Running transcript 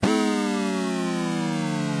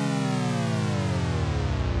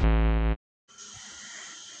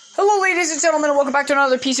Hello, ladies and gentlemen, and welcome back to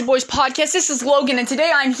another PC Boys podcast. This is Logan, and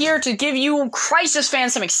today I'm here to give you Crysis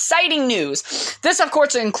fans some exciting news. This, of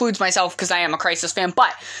course, includes myself because I am a Crysis fan,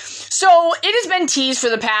 but so it has been teased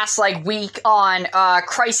for the past week on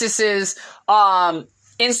Crysis's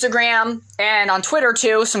Instagram and on Twitter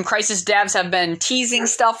too. Some Crysis devs have been teasing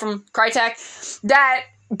stuff from Crytek that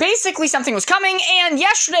basically something was coming, and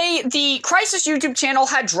yesterday the Crysis YouTube channel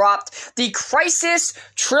had dropped the Crysis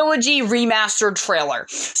Trilogy Remastered trailer.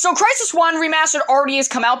 So Crysis 1 Remastered already has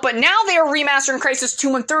come out, but now they are remastering Crysis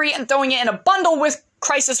 2 and 3 and throwing it in a bundle with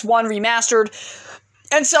Crysis 1 Remastered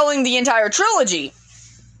and selling the entire trilogy.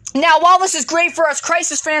 Now, while this is great for us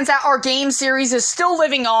Crysis fans, that our game series is still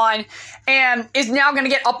living on and is now going to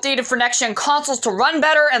get updated for next-gen consoles to run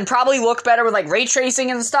better and probably look better with ray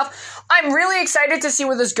tracing and stuff, I'm really excited to see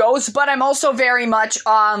where this goes, but I'm also very much,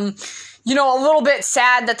 a little bit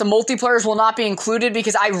sad that the multiplayers will not be included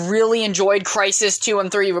because I really enjoyed Crysis 2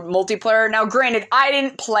 and 3 multiplayer. Now, granted, I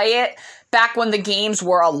didn't play it back when the games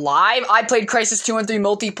were alive. I played Crysis 2 and 3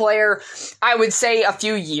 multiplayer, I would say, a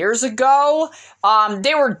few years ago.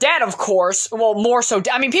 They were dead, of course. Well, more so.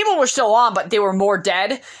 I mean, people were still on, but they were more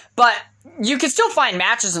dead. But you could still find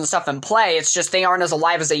matches and stuff and play. It's just they aren't as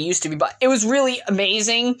alive as they used to be. But it was really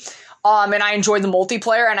amazing. And I enjoyed the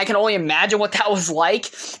multiplayer, and I can only imagine what that was like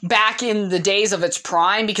back in the days of its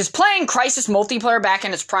prime. Because playing Crysis multiplayer back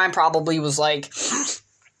in its prime probably was,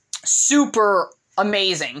 super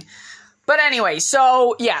amazing. But anyway,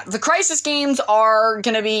 so, yeah, the Crysis games are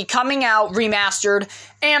going to be coming out remastered,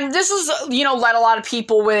 and this has, led a lot of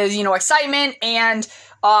people with, excitement and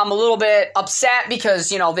a little bit upset because,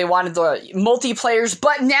 they wanted the multiplayers,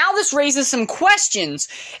 but now this raises some questions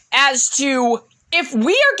as to if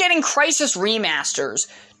we are getting Crysis remasters,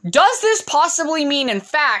 does this possibly mean, in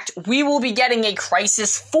fact, we will be getting a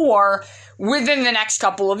Crysis 4 within the next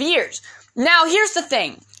couple of years? Now, here's the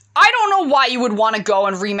thing. I don't know why you would want to go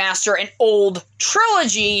and remaster an old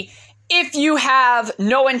trilogy if you have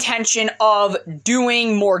no intention of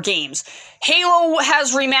doing more games. Halo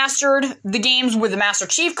has remastered the games with the Master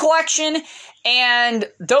Chief Collection, and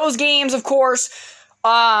those games, of course,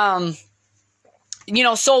 sold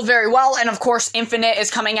very well, and of course, Infinite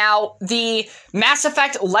is coming out. The Mass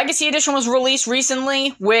Effect Legacy Edition was released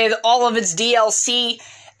recently with all of its DLC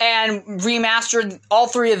and remastered all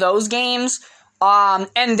three of those games.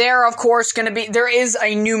 And there, of course, there is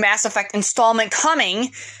a new Mass Effect installment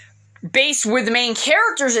coming, based with the main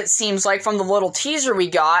characters, it seems like, from the little teaser we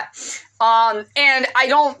got. And I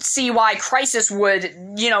don't see why Crysis would,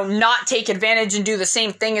 not take advantage and do the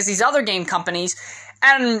same thing as these other game companies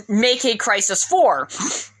and make a Crysis 4.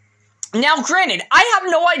 Now, granted, I have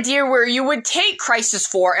no idea where you would take Crysis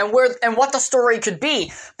 4 and what the story could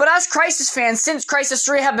be. But as Crysis fans, since Crysis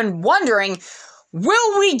 3, have been wondering,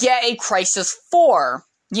 will we get a Crysis 4?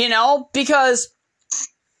 Because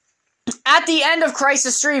at the end of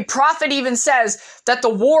Crysis 3, Prophet even says that the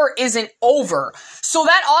war isn't over. So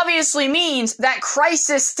that obviously means that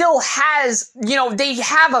Crysis still has, they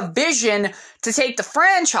have a vision to take the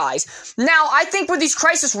franchise. Now, I think with these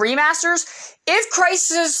Crysis remasters, if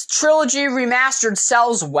Crysis Trilogy Remastered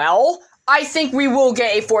sells well, I think we will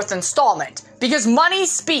get a fourth installment. Because money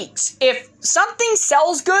speaks. If something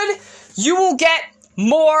sells good, you will get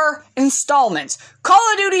more installments. Call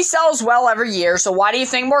of Duty sells well every year, so why do you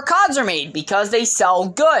think more CODs are made? Because they sell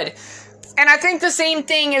good. And I think the same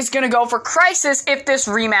thing is going to go for Crysis if this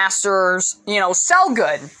remasters, sell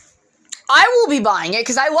good. I will be buying it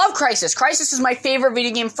because I love Crysis. Crysis is my favorite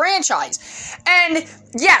video game franchise. And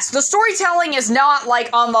yes, the storytelling is not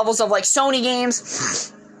on levels of Sony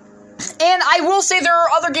games. And I will say there are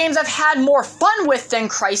other games I've had more fun with than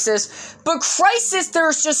Crysis, but Crysis,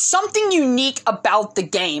 there's just something unique about the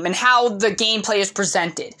game and how the gameplay is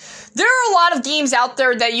presented. There are a lot of games out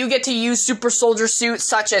there that you get to use super soldier suits,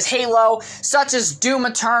 such as Halo, such as Doom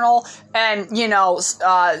Eternal, and,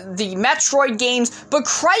 the Metroid games, but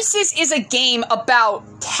Crysis is a game about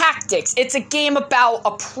tactics. It's a game about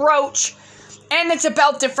approach, and it's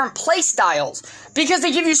about different playstyles. Because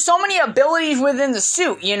they give you so many abilities within the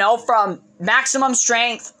suit, from maximum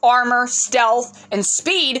strength, armor, stealth, and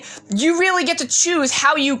speed. You really get to choose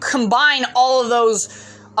how you combine all of those,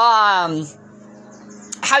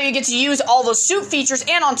 how you get to use all those suit features,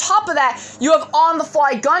 and on top of that, you have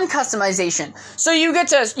on-the-fly gun customization. So you get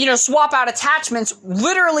to, swap out attachments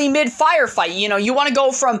literally mid-firefight. You want to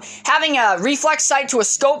go from having a reflex sight to a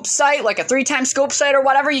scope sight, like a 3-time scope sight or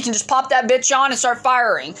whatever, you can just pop that bitch on and start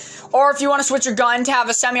firing. Or if you want to switch your gun to have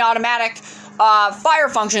a semi-automatic fire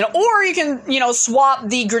function, or you can, swap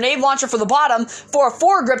the grenade launcher for the bottom for a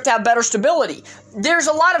foregrip to have better stability. There's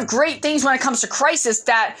a lot of great things when it comes to Crysis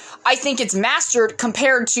that I think it's mastered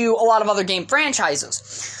compared to a lot of other game franchises.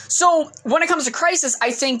 So when it comes to Crysis,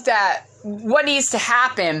 I think that what needs to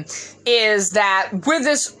happen is that with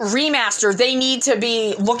this remaster, they need to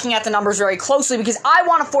be looking at the numbers very closely, because I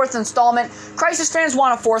want a 4th installment. Crysis fans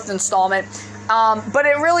want a 4th installment. But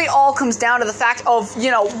it really all comes down to the fact of,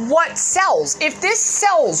 what sells. If this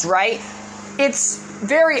sells, right, it's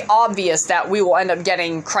very obvious that we will end up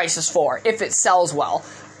getting Crysis 4 if it sells well.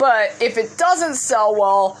 But if it doesn't sell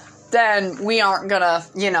well, then we aren't gonna,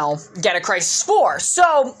 get a Crysis 4.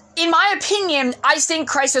 So, in my opinion, I think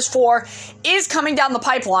Crysis 4 is coming down the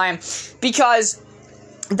pipeline, because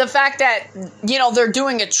the fact that, they're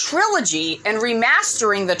doing a trilogy and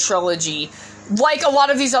remastering the trilogy like a lot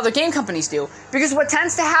of these other game companies do. Because what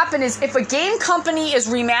tends to happen is if a game company is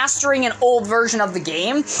remastering an old version of the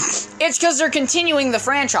game, it's because they're continuing the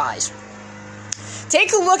franchise.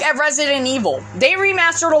 Take a look at Resident Evil. They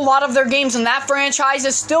remastered a lot of their games, and that franchise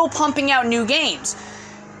is still pumping out new games.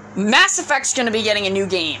 Mass Effect's going to be getting a new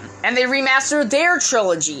game, and they remastered their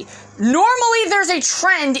trilogy. Normally, there's a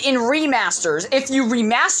trend in remasters. If you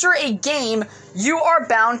remaster a game, you are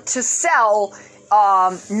bound to sell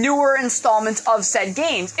newer installments of said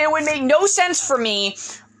games. It would make no sense for me,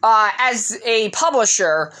 as a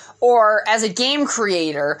publisher or as a game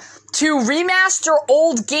creator, to remaster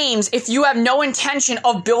old games if you have no intention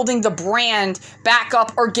of building the brand back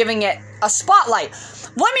up or giving it a spotlight.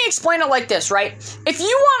 Let me explain it like this, right? If you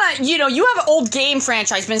want to, you have an old game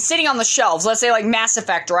franchise been sitting on the shelves, let's say like Mass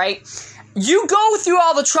Effect, right? You go through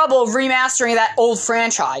all the trouble of remastering that old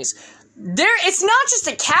franchise. It's not just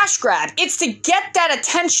a cash grab, it's to get that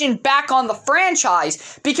attention back on the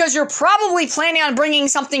franchise, because you're probably planning on bringing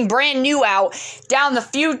something brand new out down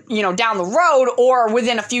the road or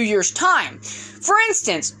within a few years' time. For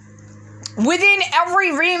instance, within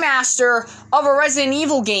every remaster of a Resident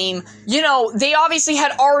Evil game, they obviously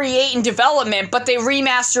had RE8 in development, but they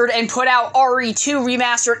remastered and put out RE2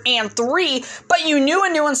 remastered and 3, but you knew a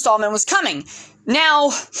new installment was coming.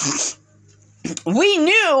 Now, we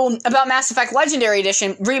knew about Mass Effect Legendary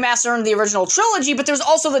Edition remastering the original trilogy, but there's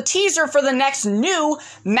also the teaser for the next new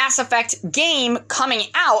Mass Effect game coming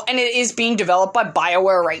out, and it is being developed by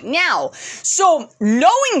BioWare right now. So,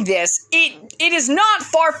 knowing this, it is not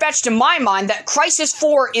far-fetched in my mind that Crysis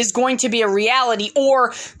 4 is going to be a reality,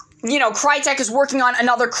 or Crytek is working on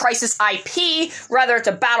another Crysis IP, whether it's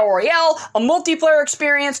a Battle Royale, a multiplayer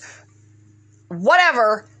experience,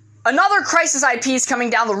 whatever. Another Crysis IP is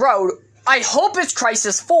coming down the road. I hope it's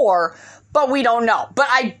Crysis 4, but we don't know. But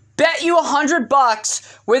I bet you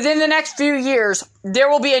 $100 within the next few years, there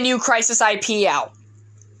will be a new Crysis IP out.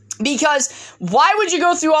 Because why would you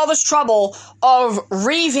go through all this trouble of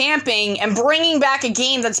revamping and bringing back a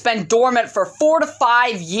game that's been dormant for 4 to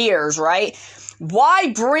 5 years, right?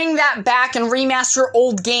 Why bring that back and remaster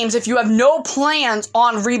old games if you have no plans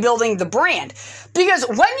on rebuilding the brand? Because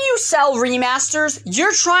when you sell remasters,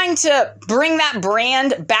 you're trying to bring that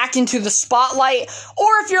brand back into the spotlight. Or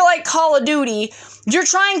if you're like Call of Duty, you're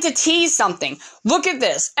trying to tease something. Look at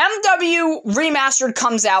this. MW Remastered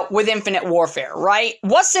comes out with Infinite Warfare, right?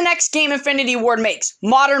 What's the next game Infinity Ward makes?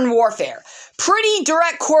 Modern Warfare. Pretty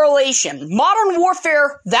direct correlation. Modern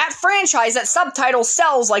Warfare, that franchise, that subtitle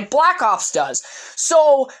sells like Black Ops does.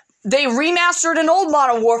 So they remastered an old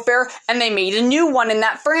Modern Warfare and they made a new one in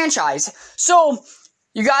that franchise. So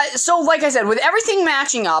like I said, with everything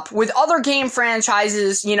matching up with other game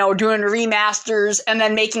franchises, doing remasters and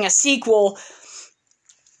then making a sequel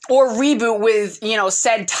or reboot with,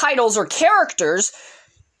 said titles or characters,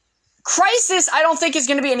 Crysis, I don't think is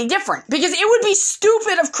going to be any different. Because it would be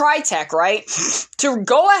stupid of Crytek, right, to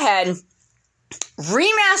go ahead,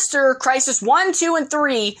 remaster Crysis 1, 2, and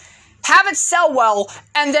 3, have it sell well,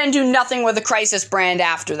 and then do nothing with the Crysis brand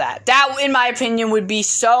after that. That, in my opinion, would be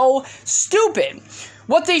so stupid.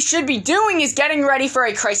 What they should be doing is getting ready for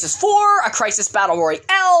a Crysis 4, a Crysis Battle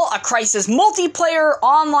Royale, a Crysis multiplayer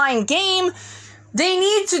online game. They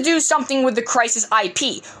need to do something with the Crysis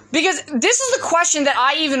IP. Because this is the question that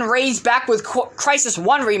I even raised back with Crysis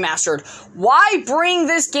 1 Remastered. Why bring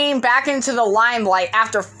this game back into the limelight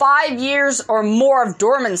after 5 years or more of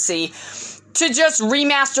dormancy to just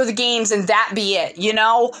remaster the games and that be it,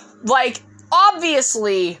 Like,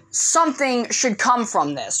 obviously, something should come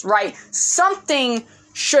from this, right? Something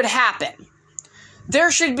should happen.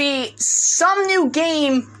 There should be some new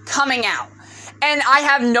game coming out. And I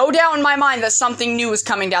have no doubt in my mind that something new is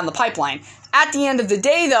coming down the pipeline. At the end of the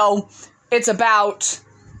day, though, it's about,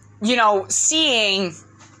 seeing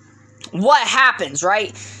what happens,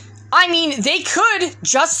 right? I mean, they could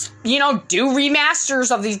just, do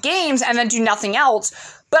remasters of these games and then do nothing else,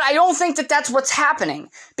 but I don't think that that's what's happening.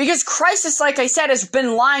 Because Crysis, like I said, has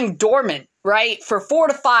been lying dormant, right, for 4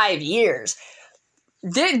 to 5 years.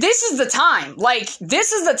 This is the time.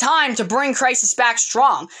 This is the time to bring Crysis back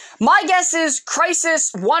strong. My guess is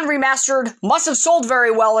Crysis 1 Remastered must have sold very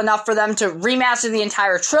well enough for them to remaster the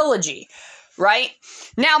entire trilogy, right?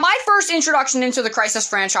 Now, my first introduction into the Crysis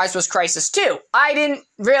franchise was Crysis 2. I didn't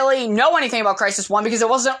really know anything about Crysis 1 because it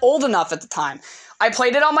wasn't old enough at the time. I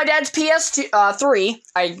played it on my dad's PS3.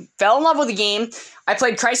 I fell in love with the game. I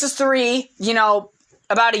played Crysis 3,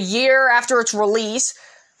 about a year after its release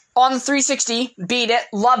on the 360, beat it,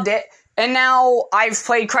 loved it, and now I've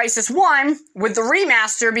played Crysis 1 with the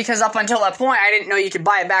remaster because up until that point, I didn't know you could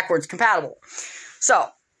buy it backwards compatible. So,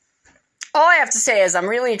 all I have to say is I'm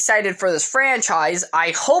really excited for this franchise.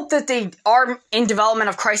 I hope that they are in development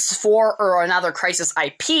of Crysis 4 or another Crysis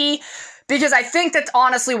IP, because I think that's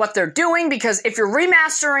honestly what they're doing, because if you're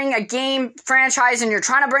remastering a game franchise and you're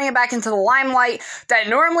trying to bring it back into the limelight, that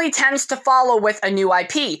normally tends to follow with a new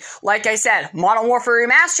IP. Like I said, Modern Warfare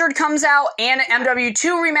Remastered comes out and MW2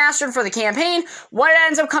 Remastered for the campaign. What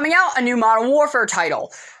ends up coming out? A new Modern Warfare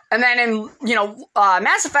title. And then in,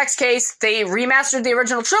 Mass Effect's case, they remastered the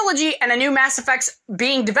original trilogy and a new Mass Effect's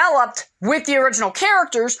being developed with the original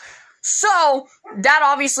characters. So, that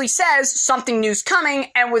obviously says something new's coming,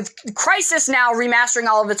 and with Crysis now remastering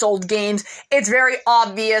all of its old games, it's very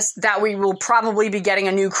obvious that we will probably be getting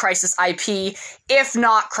a new Crysis IP, if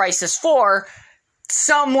not Crysis 4,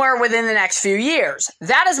 somewhere within the next few years.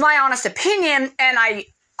 That is my honest opinion, and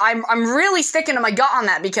I'm really sticking to my gut on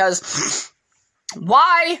that, because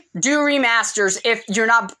why do remasters if you're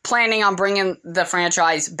not planning on bringing the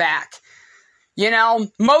franchise back?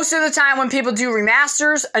 Most of the time when people do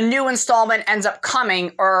remasters, a new installment ends up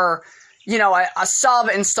coming, or, a sub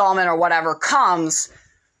installment or whatever comes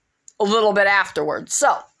a little bit afterwards.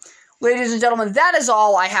 So, ladies and gentlemen, that is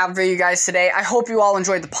all I have for you guys today. I hope you all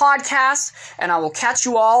enjoyed the podcast, and I will catch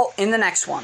you all in the next one.